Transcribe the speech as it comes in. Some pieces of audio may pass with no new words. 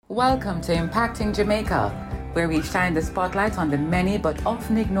Welcome to Impacting Jamaica, where we shine the spotlight on the many but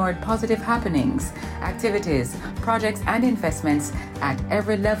often ignored positive happenings, activities, projects, and investments at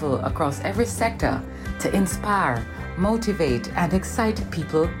every level across every sector to inspire, motivate, and excite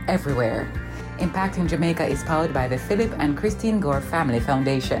people everywhere. Impacting Jamaica is powered by the Philip and Christine Gore Family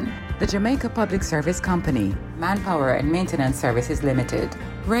Foundation, the Jamaica Public Service Company, Manpower and Maintenance Services Limited,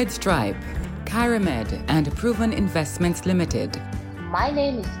 Red Stripe, Kyramed, and Proven Investments Limited. My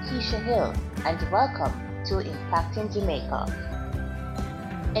name is Keisha Hill, and welcome to Impacting Jamaica.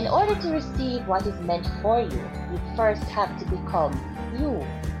 In order to receive what is meant for you, you first have to become you.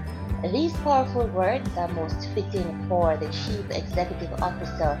 These powerful words are most fitting for the Chief Executive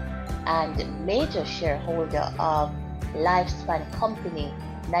Officer and major shareholder of Lifespan Company,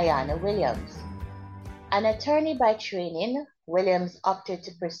 Nayana Williams. An attorney by training, Williams opted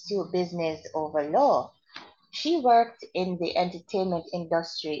to pursue business over law. She worked in the entertainment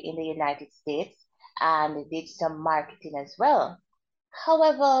industry in the United States and did some marketing as well.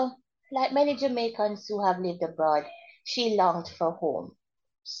 However, like many Jamaicans who have lived abroad, she longed for home.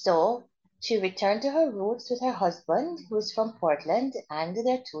 So she returned to her roots with her husband, who is from Portland, and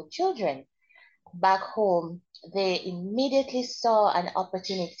their two children. Back home, they immediately saw an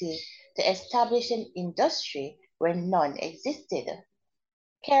opportunity to establish an industry where none existed.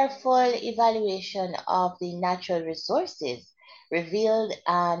 Careful evaluation of the natural resources revealed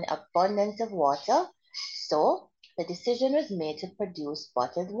an abundance of water, so the decision was made to produce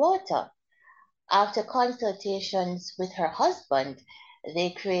bottled water. After consultations with her husband, they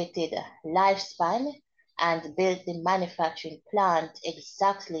created Lifespan and built the manufacturing plant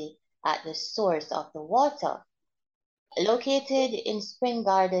exactly at the source of the water. Located in Spring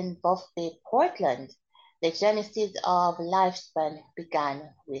Garden, Buff Bay, Portland, the genesis of Lifespan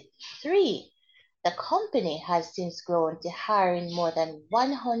began with three. The company has since grown to hiring more than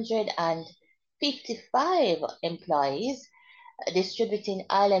 155 employees, distributing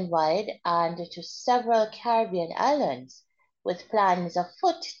island-wide and to several Caribbean islands, with plans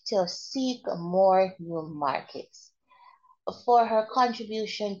afoot to seek more new markets. For her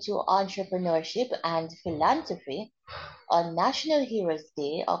contribution to entrepreneurship and philanthropy, on National Heroes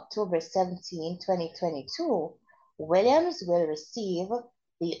Day, October 17, 2022, Williams will receive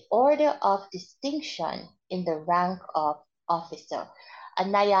the Order of Distinction in the rank of officer.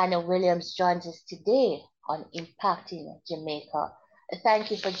 And Nayana Williams joins us today on Impacting Jamaica.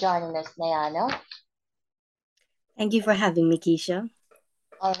 Thank you for joining us, Nayana. Thank you for having me, Keisha.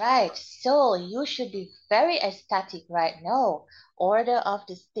 All right, so you should be very ecstatic right now. Order of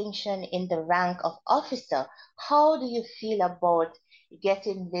Distinction in the rank of officer. How do you feel about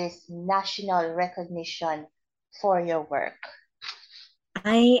getting this national recognition for your work?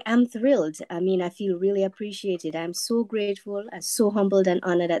 I am thrilled. I feel really appreciated. I'm so grateful and so humbled and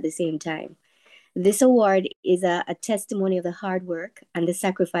honored at the same time. This award is a testimony of the hard work and the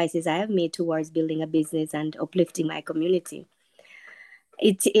sacrifices I have made towards building a business and uplifting my community.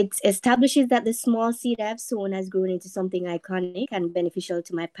 It establishes that the small seed I've sown has grown into something iconic and beneficial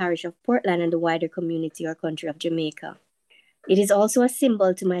to my parish of Portland and the wider community or country of Jamaica. It is also a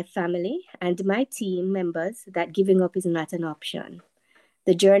symbol to my family and my team members that giving up is not an option.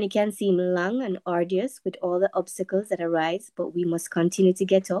 The journey can seem long and arduous with all the obstacles that arise, but we must continue to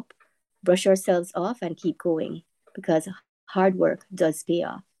get up, brush ourselves off, and keep going because hard work does pay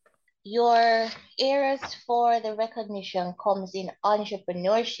off. Your areas for the recognition comes in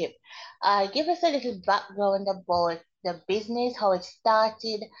entrepreneurship. Give us a little background about the business, how it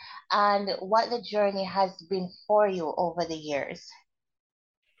started, and what the journey has been for you over the years.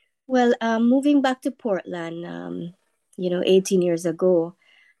 Well, moving back to Portland, 18 years ago,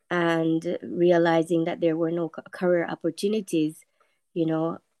 and realizing that there were no career opportunities,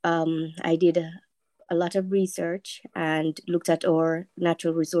 I did a lot of research and looked at our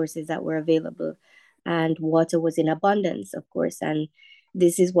natural resources that were available, and water was in abundance, of course. And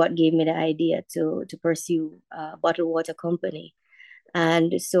this is what gave me the idea to pursue a bottled water company.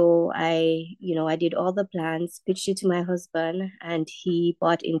 And so I did all the plans, pitched it to my husband, and he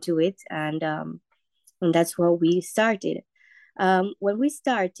bought into it, and that's where we started. When we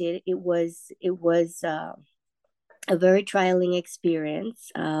started, it was a very trialing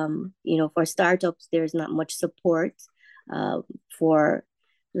experience. For startups, there's not much support for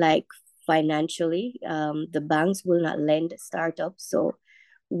like financially. The banks will not lend startups. So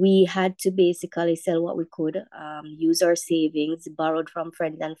we had to basically sell what we could, use our savings, borrowed from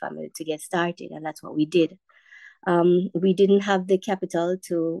friends and family to get started. And that's what we did. We didn't have the capital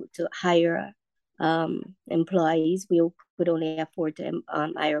to hire employees. We could only afford to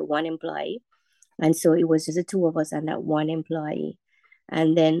hire one employee. And so it was just the two of us and that one employee.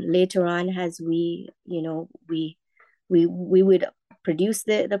 And then later on, as we, we would produce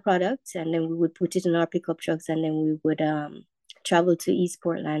the product, and then we would put it in our pickup trucks, and then we would travel to East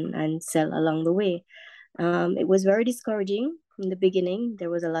Portland and sell along the way. It was very discouraging in the beginning. There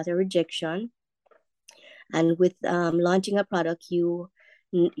was a lot of rejection. And with launching a product, we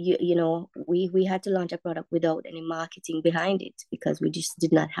had to launch a product without any marketing behind it because we just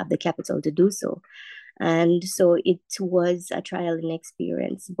did not have the capital to do so. And so it was a trial and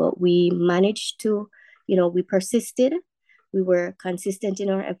experience, but we managed to, we persisted, we were consistent in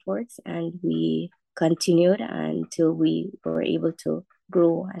our efforts, and we continued until we were able to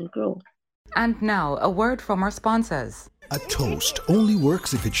grow and grow. And now, a word from our sponsors. A toast only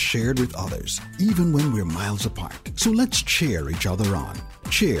works if it's shared with others, even when we're miles apart. So let's cheer each other on.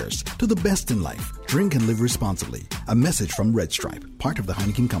 Cheers to the best in life. Drink and live responsibly. A message from Red Stripe, part of the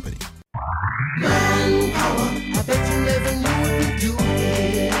Heineken Company.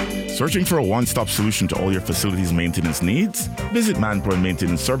 Searching for a one-stop solution to all your facilities maintenance needs? Visit Manpower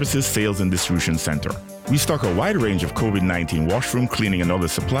Maintenance Services Sales and Distribution Center. We stock a wide range of COVID-19 washroom, cleaning and other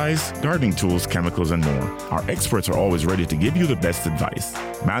supplies, gardening tools, chemicals, and more. Our experts are always ready to give you the best advice.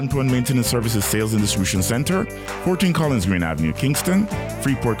 Manpower Maintenance Services Sales and Distribution Center, 14 Collins Green Avenue, Kingston,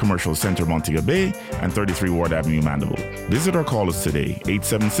 Freeport Commercial Center, Montego Bay, and 33 Ward Avenue, Mandeville. Visit or call us today,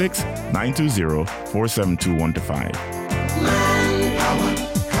 876-920-4721-5. Manpower,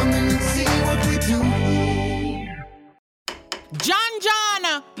 come and see what we do. John,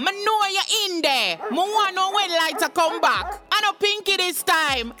 me know you're in there. Me want know when lights are come back. I know Pinky this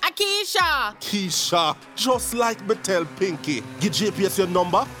time. Keisha. Keisha, just like me tell Pinky, give JPS your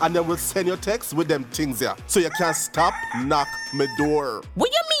number and then we'll send your text with them things here. So you can stop, knock me door.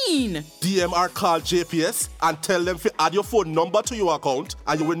 What you mean? DM or call JPS and tell them to add your phone number to your account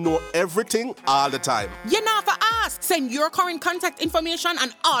and you will know everything all the time. You never ask. Send your current contact information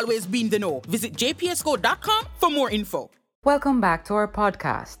and always be in the know. Visit jpsco.com for more info. Welcome back to our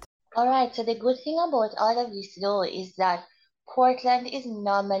podcast. All right, so the good thing about all of this, though, is that Portland is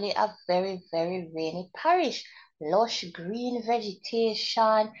normally a very, very rainy parish. Lush green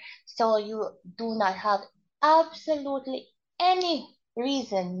vegetation, so you do not have absolutely any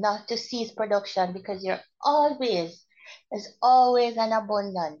reason not to cease production because there's always an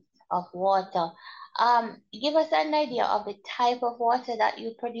abundance of water. Give us an idea of the type of water that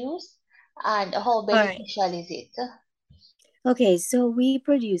you produce and how beneficial is it? Okay, so we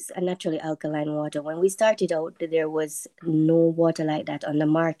produce a naturally alkaline water. When we started out, there was no water like that on the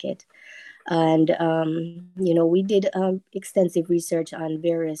market. And, we did extensive research on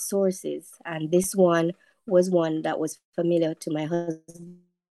various sources. And this one was one that was familiar to my husband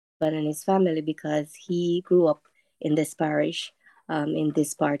and his family because he grew up in this parish, in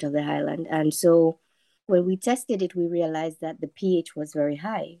this part of the island. And so when we tested it, we realized that the pH was very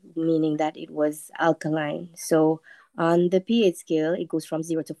high, meaning that it was alkaline. So on the pH scale, it goes from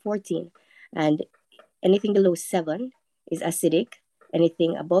 0 to 14. And anything below 7 is acidic.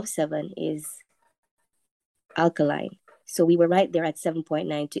 Anything above 7 is alkaline. So we were right there at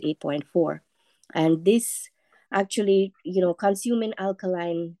 7.9 to 8.4. And this actually, consuming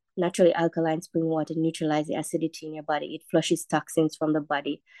naturally alkaline spring water neutralizes the acidity in your body. It flushes toxins from the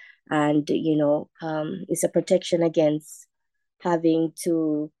body. And, it's a protection against having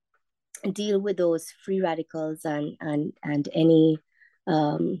to deal with those free radicals and any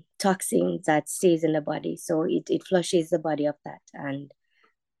toxins that stays in the body. So it flushes the body of that and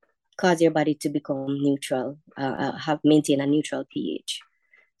cause your body to become neutral, maintain a neutral pH.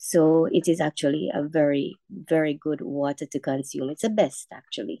 So it is actually a very, very good water to consume. It's the best,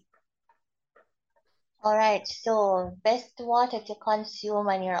 actually. All right, so best water to consume,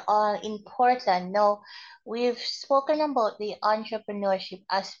 and you're all in Portland. Now, we've spoken about the entrepreneurship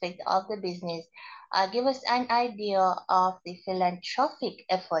aspect of the business. Give us an idea of the philanthropic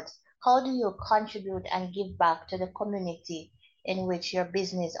efforts. How do you contribute and give back to the community in which your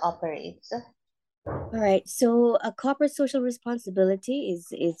business operates? All right, so a corporate social responsibility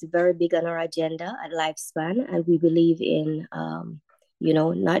is very big on our agenda at Lifespan, and we believe in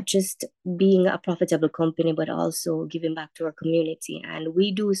not just being a profitable company, but also giving back to our community. And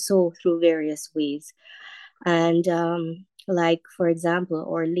we do so through various ways. And like, for example,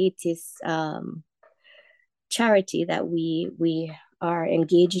 our latest charity that we are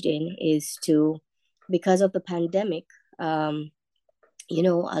engaged in is because of the pandemic, a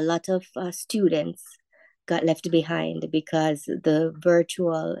lot of students got left behind because the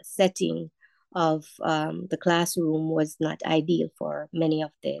virtual setting of the classroom was not ideal for many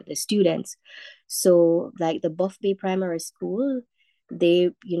of the students. So like the Buff Bay Primary School,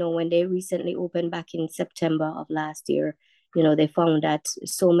 they, when they recently opened back in September of last year, they found that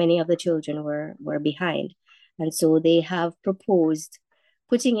so many of the children were behind. And so they have proposed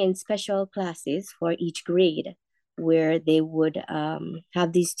putting in special classes for each grade where they would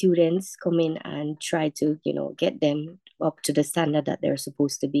have these students come in and try to, get them up to the standard that they're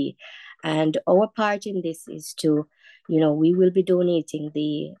supposed to be. And our part in this is to, we will be donating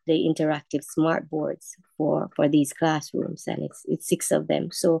the interactive smart boards for these classrooms, and it's 6 of them.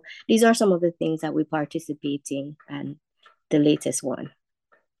 So these are some of the things that we participate in, and the latest one.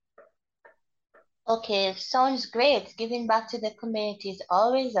 Okay, sounds great. Giving back to the community is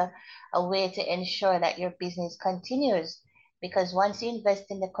always a way to ensure that your business continues, because once you invest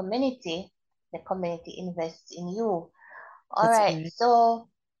in the community invests in you. All That's right, correct. so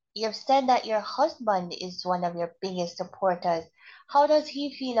you've said that your husband is one of your biggest supporters. How does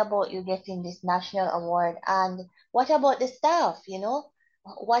he feel about you getting this national award? And what about the staff,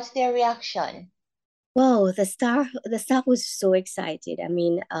 What's their reaction? Wow, the staff was so excited. I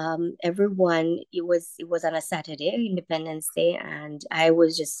mean, everyone. It was on a Saturday, Independence Day, and I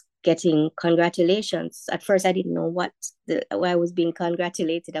was just getting congratulations. At first, I didn't know what I was being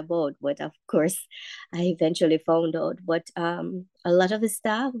congratulated about, but of course, I eventually found out. But a lot of the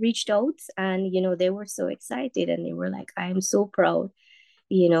staff reached out, and they were so excited, and they were like, "I am so proud,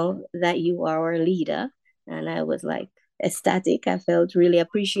 that you are our leader." And I was like ecstatic. I felt really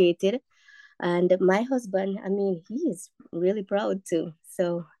appreciated. And my husband, I mean, he is really proud too.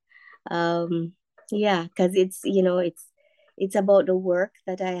 So, yeah, because it's about the work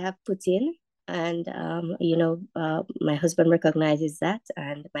that I have put in, and my husband recognizes that,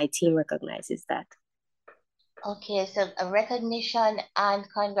 and my team recognizes that. Okay, so a recognition and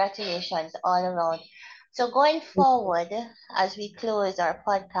congratulations all around. So going forward, as we close our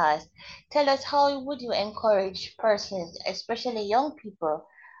podcast, tell us, how would you encourage persons, especially young people,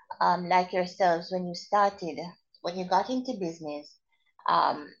 like yourselves, when you got into business,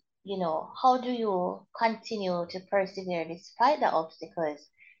 um, how do you continue to persevere despite the obstacles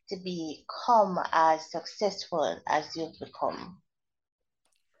to become as successful as you've become?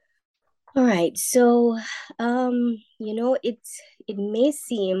 All right. So, it may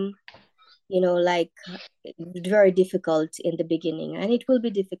seem, like very difficult in the beginning, and it will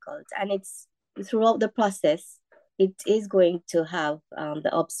be difficult, and it's throughout the process, it is going to have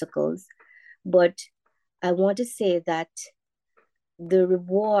the obstacles, but I want to say that the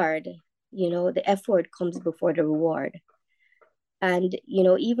reward, the effort comes before the reward. And,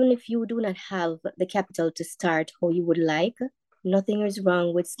 even if you do not have the capital to start how you would like, nothing is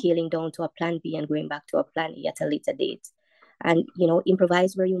wrong with scaling down to a plan B and going back to a plan A at a later date. And,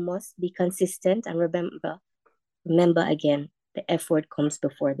 improvise where you must, be consistent, and remember again, the effort comes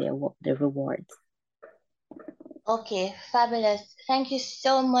before the reward. Okay, fabulous. Thank you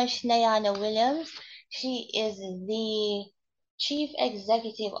so much, Nayana Williams. She is the Chief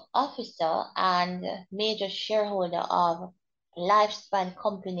Executive Officer and major shareholder of Lifespan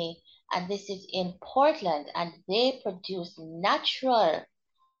Company, and this is in Portland, and they produce natural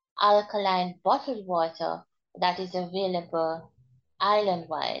alkaline bottled water that is available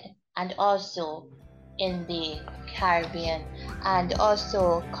island-wide and also in the Caribbean. And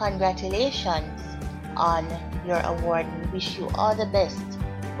also, congratulations on your award. We wish you all the best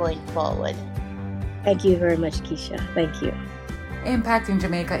going forward. Thank you very much, Keisha. Thank you. Impacting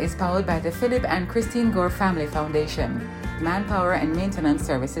Jamaica is powered by the Philip and Christine Gore Family Foundation, Manpower and Maintenance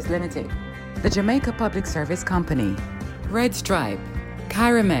Services Limited, the Jamaica Public Service Company, Red Stripe,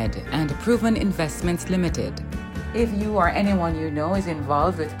 Kyramed, and Proven Investments Limited. If you or anyone you know is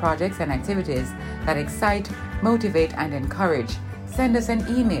involved with projects and activities that excite, motivate, and encourage, send us an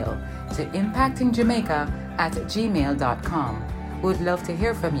email to impactingjamaica@gmail.com. We'd love to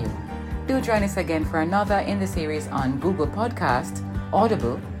hear from you. Do join us again for another in the series on Google Podcast,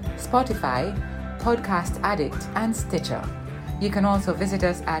 Audible, Spotify, Podcast Addict, and Stitcher. You can also visit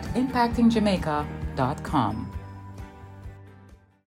us at impactingjamaica.com.